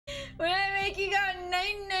Ricky got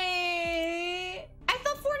night-night. I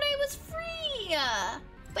thought Fortnite was free.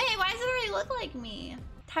 Wait, why does it already look like me?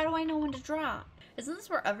 How do I know when to drop? Isn't this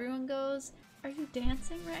where everyone goes? Are you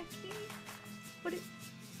dancing, Reki? What is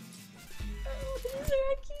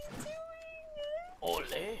Reki doing?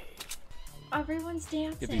 Ole. Everyone's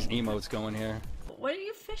dancing. Get these emotes going here. What are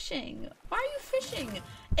you fishing? Why are you fishing? Isn't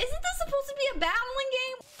this supposed to be a battling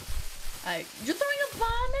game? Alright, you're throwing a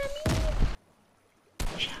bomb at me?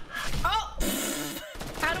 Oh!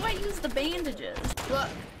 How do I use the bandages? Look,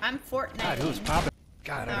 I'm Fortnite. God, who's popping?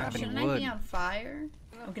 God, I don't have any Shouldn't wood. I be on fire?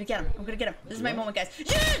 I'm gonna get him. I'm gonna get him. This is my moment, guys.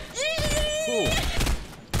 Cool.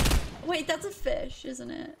 Wait, that's a fish, isn't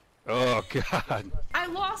it? Oh, God. I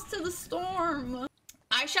lost to the storm.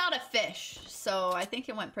 I shot a fish, so I think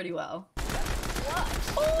it went pretty well.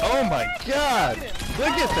 Oh my God! Look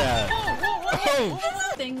at that! Oh!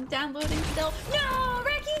 Thing downloading still. No!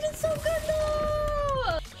 Reki did so good,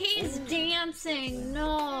 no! He's dancing,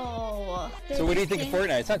 no! So what do you think of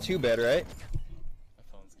Fortnite? It's not too bad, right?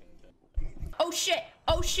 Oh shit!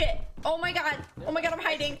 Oh shit! Oh my god! Oh my god, I'm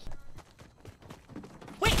hiding!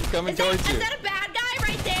 Wait! Coming is that, towards you. Is that a bad guy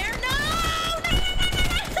right there? No! No!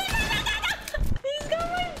 He's got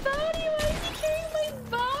my body! Why is he carrying my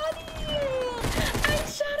body? I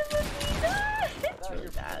shot him with me! It's really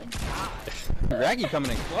bad. Raggy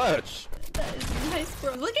coming in clutch. That is nice,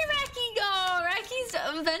 bro. Look at Reki go! Reki's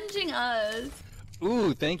avenging us!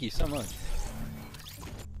 Ooh, thank you so much.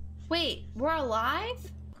 Wait, we're alive?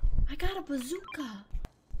 I got a bazooka.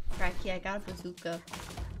 Reki, I got a bazooka.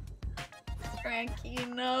 Reki,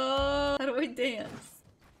 no. How do I dance?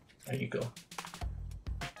 There you go.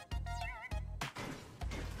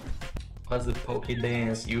 What's the pokey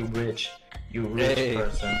dance? You rich Hey.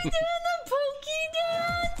 person. Doing the pokey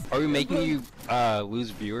dance. Are we making you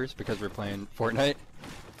lose viewers because we're playing Fortnite?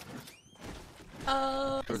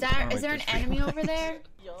 Is there an enemy over there?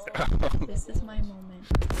 This is my moment.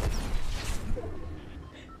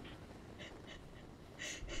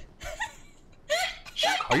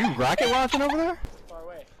 Are you rocket launching over there? Far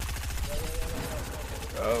away.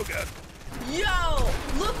 Oh God. Yo!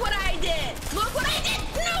 Look what I did! Look what I did!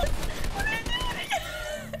 No! What did I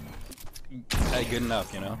do? Hey, good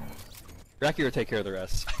enough, you know. Racky will take care of the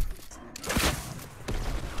rest. Did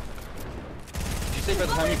you say by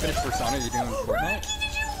the time you finish Persona, you're doing Fortnite? Rocky,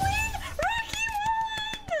 did you win? Rocky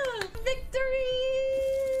won! Victory!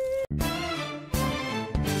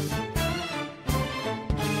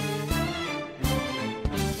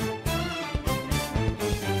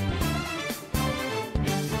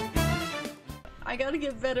 I gotta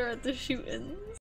get better at the shooting.